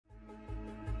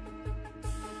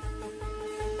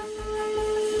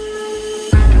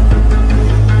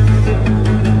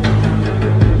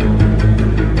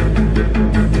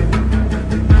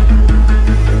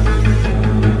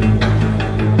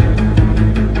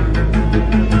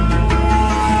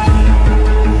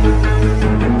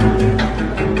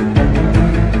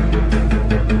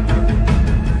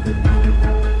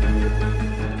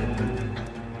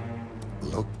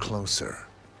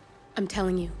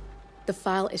telling you, the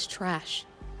file is trash.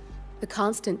 The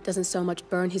Constant doesn't so much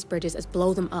burn his bridges as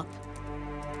blow them up.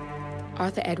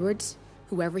 Arthur Edwards,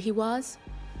 whoever he was,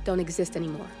 don't exist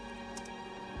anymore.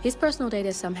 His personal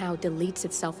data somehow deletes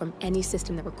itself from any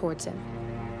system that records him,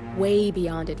 way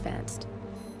beyond advanced.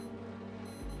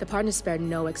 The partners spared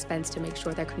no expense to make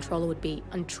sure their controller would be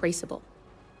untraceable.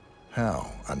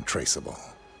 How untraceable?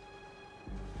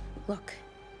 Look,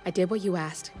 I did what you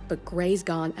asked, but Gray's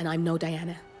gone and I'm no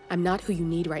Diana. I'm not who you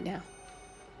need right now.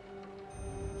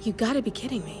 You gotta be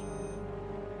kidding me.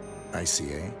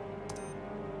 ICA?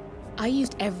 I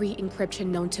used every encryption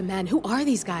known to man. Who are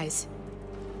these guys?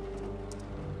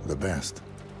 The best.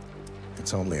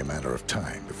 It's only a matter of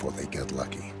time before they get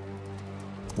lucky.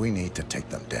 We need to take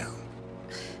them down.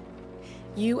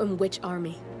 You and which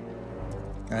army?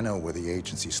 I know where the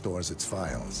agency stores its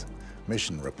files,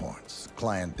 mission reports,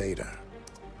 client data.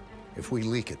 If we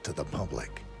leak it to the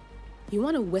public... You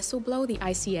want to whistleblow the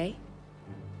ICA?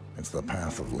 It's the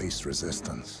path of least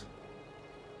resistance.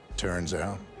 Turns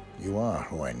out, you are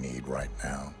who I need right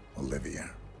now, Olivia.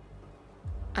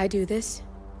 I do this,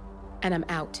 and I'm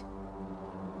out.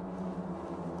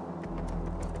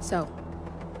 So,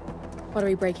 what are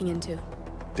we breaking into?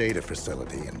 Data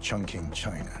facility in Chongqing,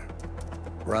 China.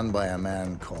 Run by a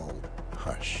man called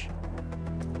Hush.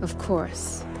 Of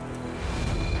course.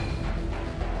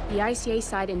 The ICA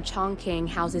site in Chongqing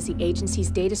houses the agency's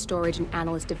data storage and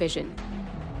analyst division.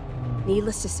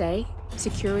 Needless to say,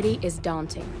 security is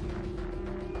daunting.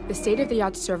 The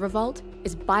state-of-the-art server vault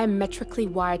is biometrically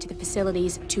wired to the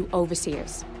facility's two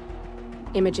overseers: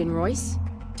 Imogen Royce,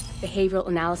 behavioral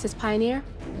analysis pioneer,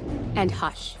 and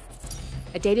Hush,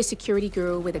 a data security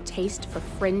guru with a taste for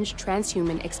fringe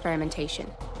transhuman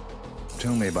experimentation.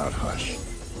 Tell me about Hush.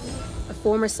 A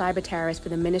former cyber terrorist for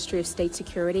the Ministry of State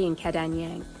Security in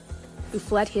Kadanyang, who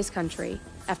fled his country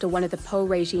after one of the Po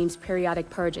regime's periodic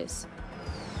purges.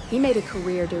 He made a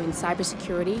career doing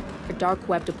cybersecurity for dark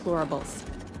web deplorables,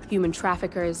 human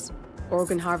traffickers,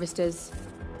 organ harvesters,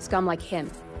 scum like him,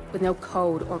 with no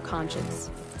code or conscience.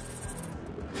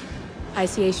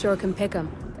 ICA sure can pick 'em.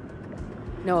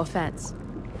 No offense.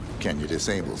 Can you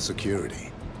disable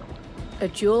security? A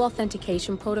dual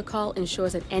authentication protocol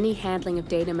ensures that any handling of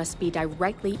data must be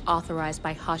directly authorized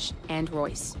by Hush and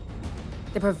Royce.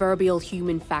 The proverbial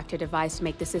human factor device to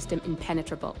make the system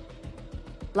impenetrable.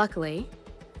 Luckily,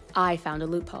 I found a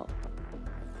loophole.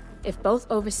 If both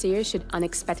overseers should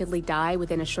unexpectedly die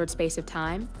within a short space of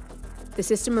time, the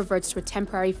system reverts to a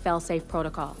temporary fail-safe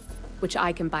protocol, which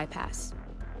I can bypass.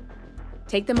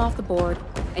 Take them off the board,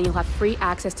 and you'll have free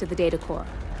access to the data core.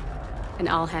 And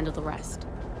I'll handle the rest.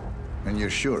 And you're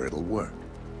sure it'll work?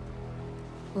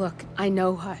 Look, I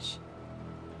know Hush.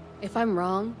 If I'm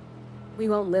wrong, we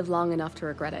won't live long enough to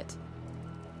regret it.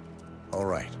 All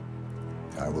right.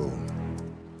 I will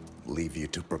leave you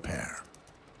to prepare.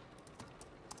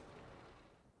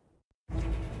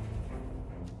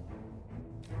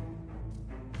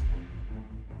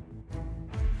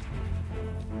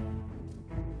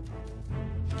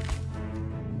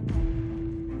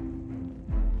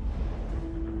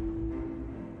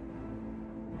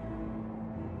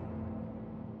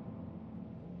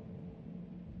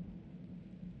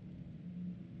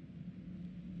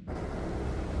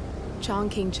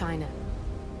 Chongqing, China.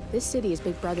 This city is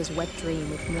Big Brother's wet dream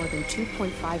with more than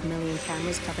 2.5 million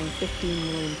cameras covering 15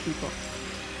 million people.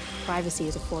 Privacy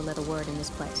is a four-letter word in this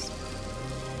place.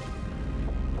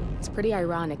 It's pretty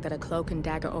ironic that a cloak and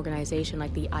dagger organization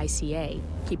like the ICA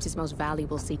keeps its most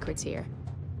valuable secrets here.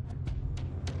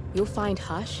 You'll find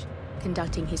Hush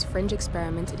conducting his fringe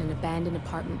experiments in an abandoned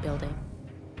apartment building,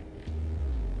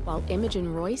 while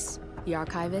Imogen Royce, the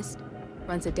archivist,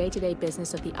 runs the day-to-day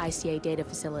business of the ICA data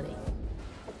facility.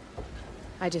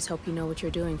 I just hope you know what you're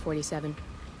doing, 47.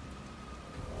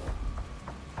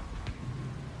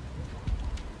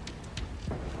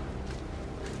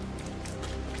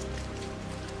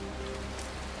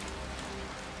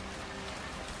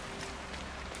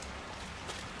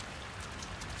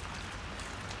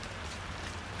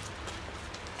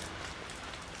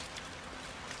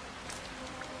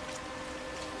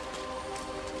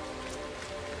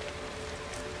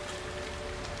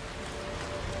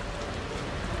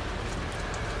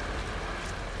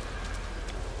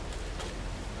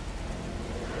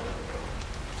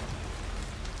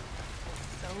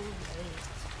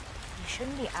 You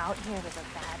shouldn't be out here with a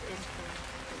bad influence.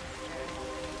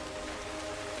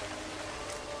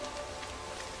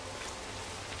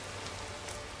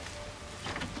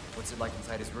 What's it like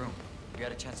inside his room? You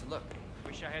had a chance to look.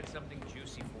 Wish I had something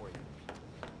juicy for you.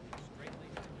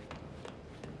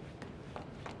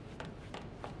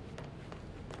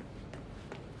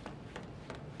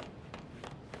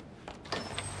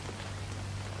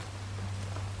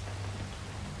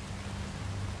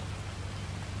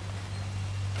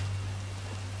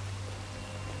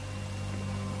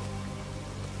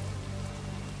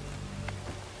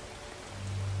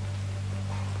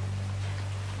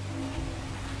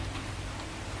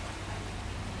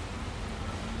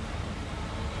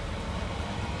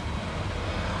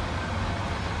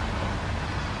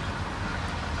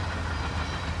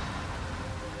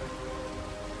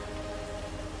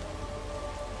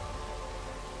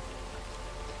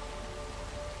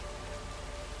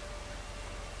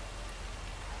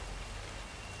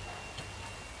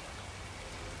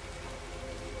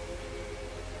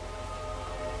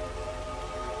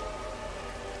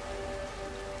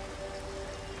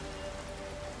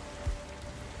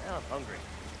 Hungry.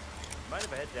 Mind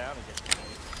if I head down and get some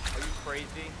food? Are you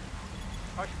crazy?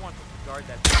 Hush wants us to guard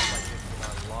that place like this with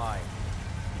our lives.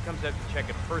 He comes out to check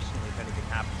it personally if anything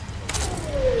happens to us.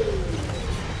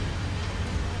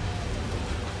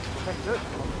 Okay, good.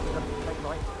 Take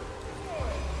light.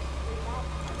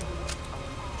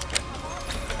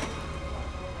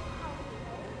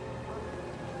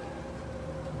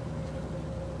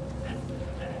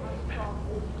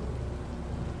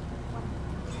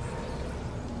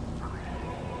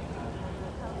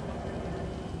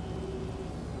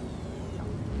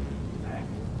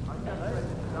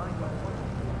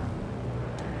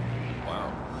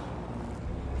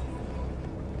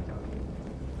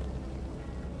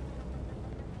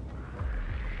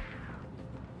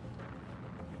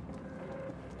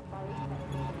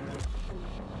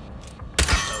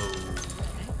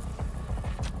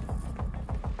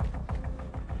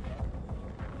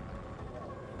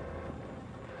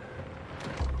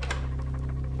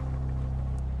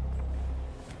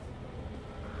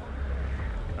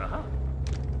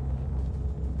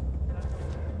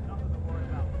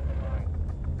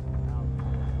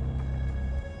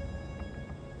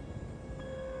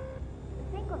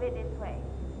 It this way.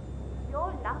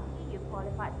 You're lucky you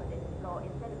qualified for this floor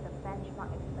instead of the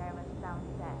benchmark experiments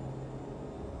downstairs.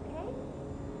 Okay?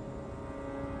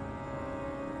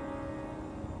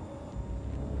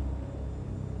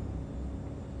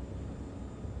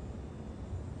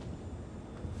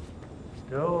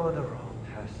 Still the wrong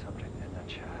test subject in the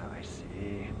chair, I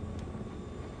see.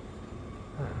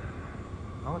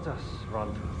 I'll just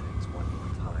run through things one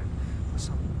more time for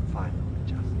some final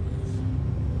adjustments.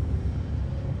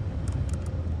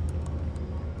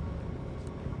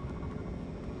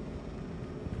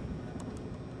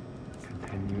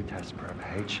 Continue test prep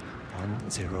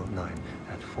H109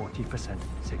 at 40%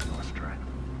 signal strength.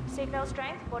 Signal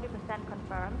strength 40%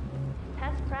 confirmed.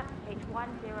 Test prep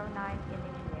H109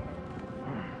 initiated.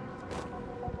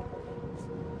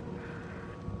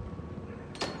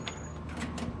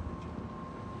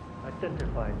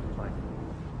 Identified device.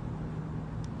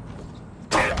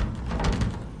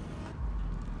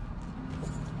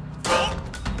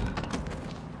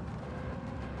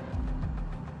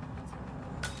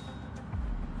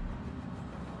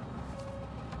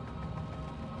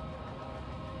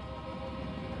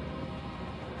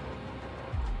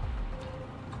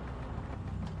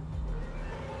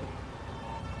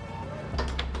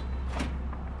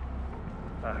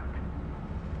 Back.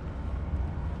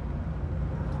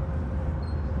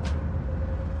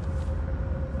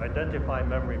 Identify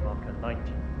memory marker 90.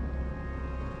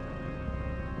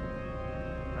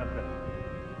 Happen.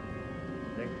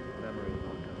 Link memory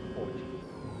marker 40.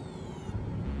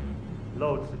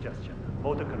 Load suggestion.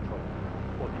 Motor control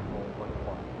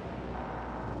 44.1.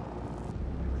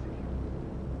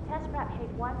 Test prep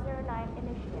H109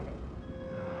 initiated.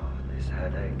 Oh, this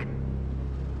headache.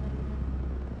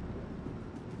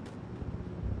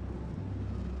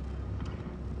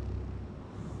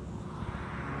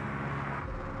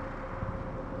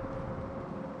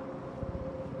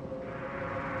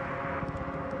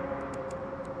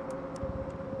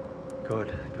 Good.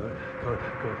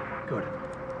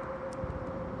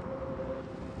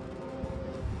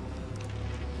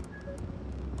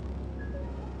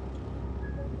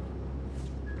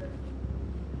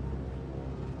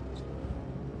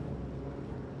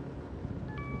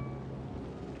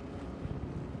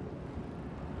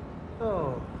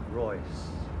 Oh, Royce.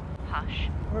 Hush.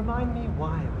 Remind me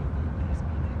why we need this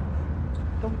meeting.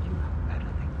 Don't you have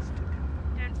better things to do?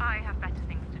 Don't I have better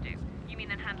things to do? You mean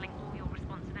than handling all your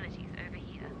responsibilities over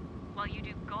here? While you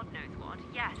do God knows what.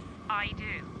 Yes, I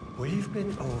do. We've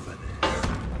been over this.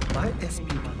 My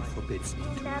SP1 forbids me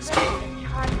to Never respond. be in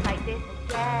charge like this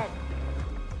again.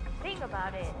 Think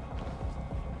about it.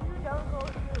 If you don't go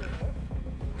through it,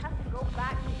 you have to go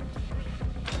back to the streets.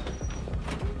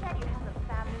 You said you have a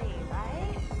family,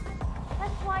 right?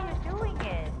 That's why you're doing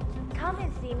it. Come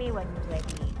and see me when you're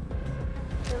ready.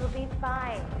 It'll be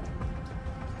fine.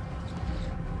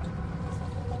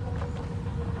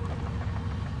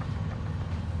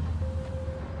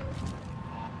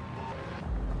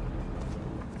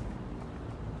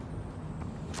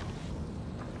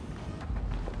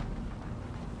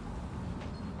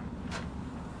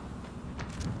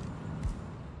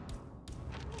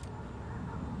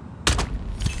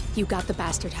 You got the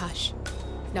bastard, Hush.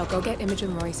 Now go get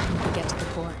Imogen Royce and we can get to the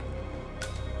core.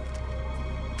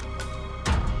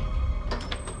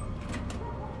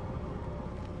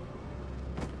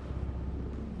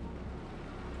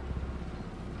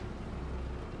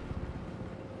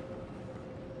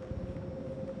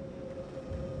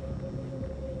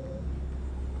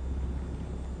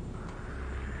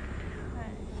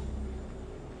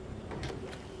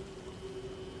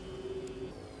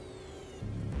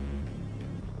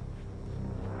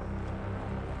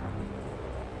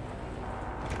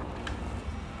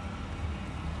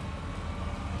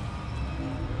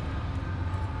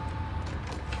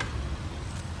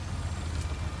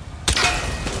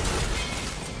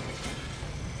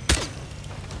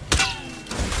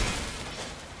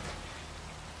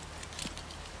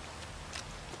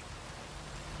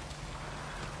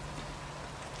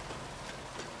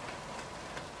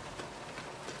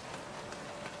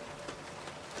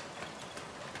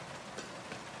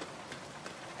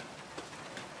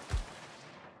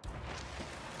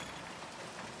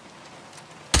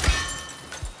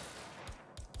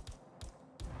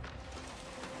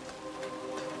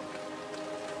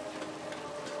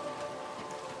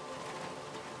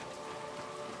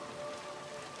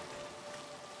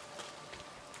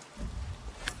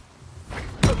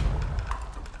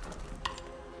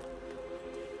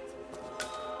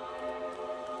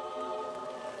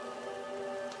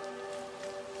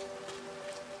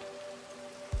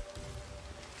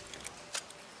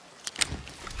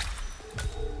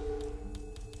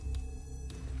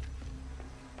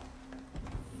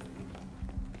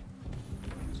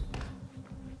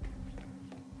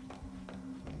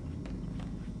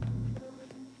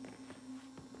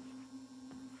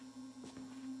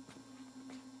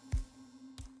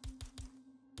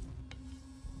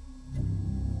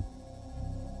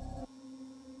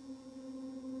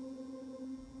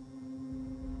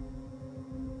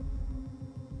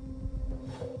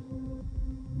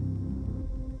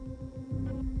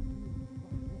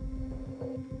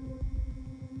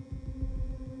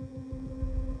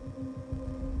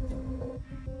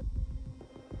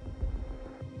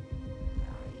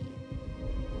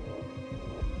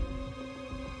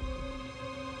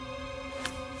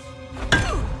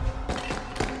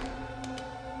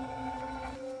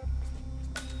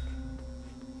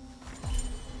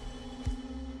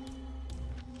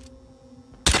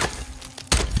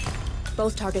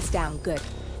 Both targets down, good.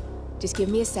 Just give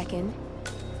me a second,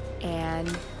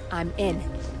 and I'm in.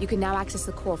 You can now access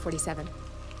the core, 47.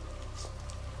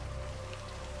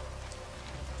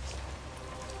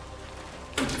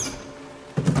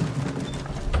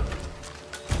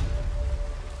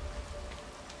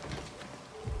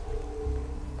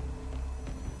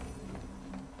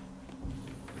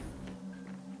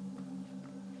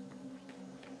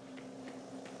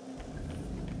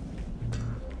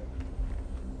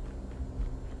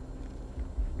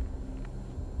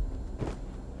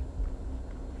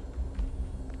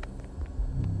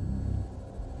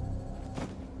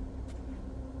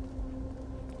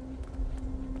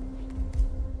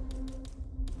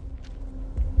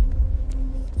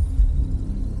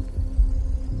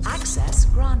 Access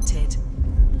granted.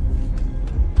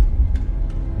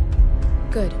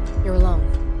 Good, you're alone.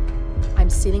 I'm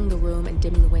sealing the room and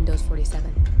dimming the windows,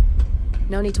 47.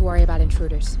 No need to worry about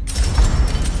intruders.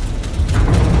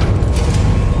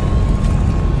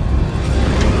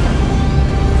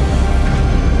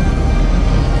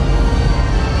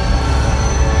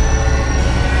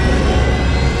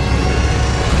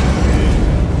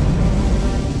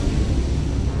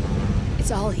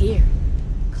 It's all here.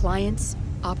 Clients,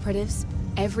 operatives,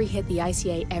 every hit the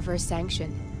ICA ever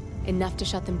sanctioned. Enough to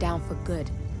shut them down for good.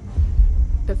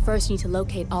 But first you need to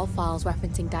locate all files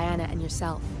referencing Diana and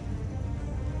yourself.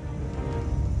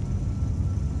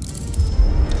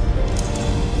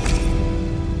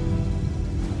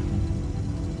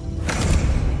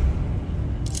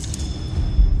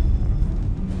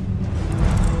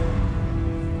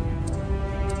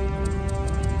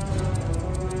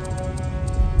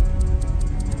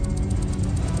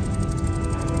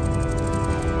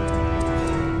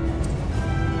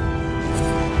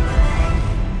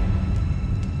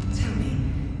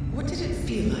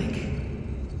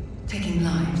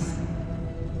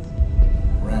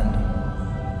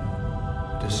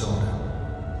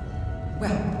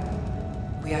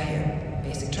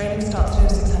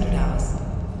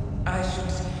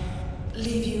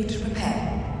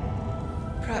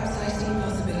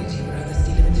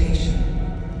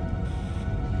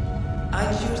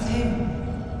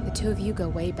 Go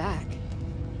way back.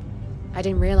 I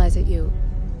didn't realize that you...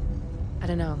 I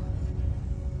don't know.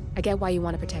 I get why you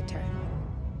want to protect her.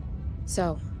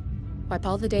 So, wipe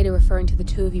all the data referring to the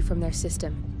two of you from their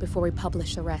system before we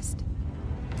publish the rest.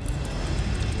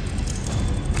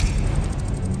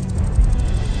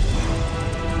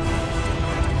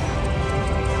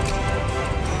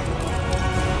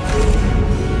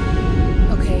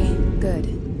 Okay, good.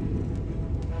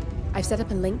 I've set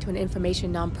up a link to an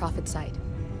information non-profit site.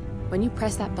 When you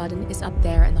press that button, it's up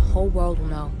there and the whole world will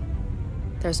know.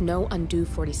 There's no undo,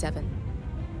 47.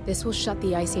 This will shut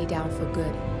the ICA down for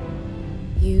good.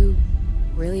 You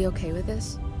really okay with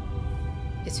this?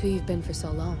 It's who you've been for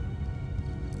so long.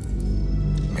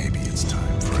 Maybe it's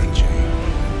time for a change.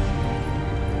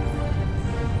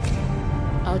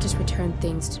 I'll just return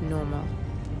things to normal.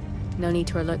 No need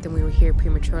to alert them we were here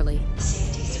prematurely.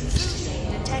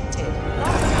 Detected.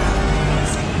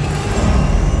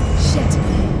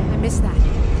 Shit! Missed that.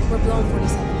 We're blown,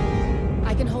 47.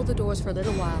 I can hold the doors for a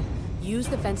little while. Use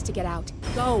the vents to get out.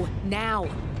 Go, now!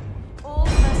 All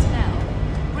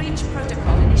personnel. Breach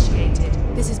protocol initiated.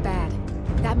 This is bad.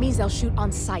 That means they'll shoot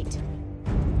on sight.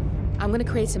 I'm gonna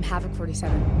create some havoc,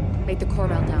 47. Make the core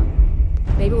melt down.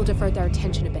 Maybe we'll divert their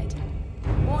attention a bit.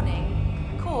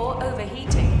 Warning. Core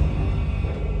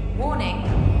overheating. Warning.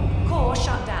 Core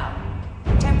shut down.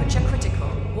 Temperature critical.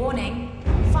 Warning.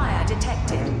 Fire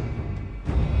detected.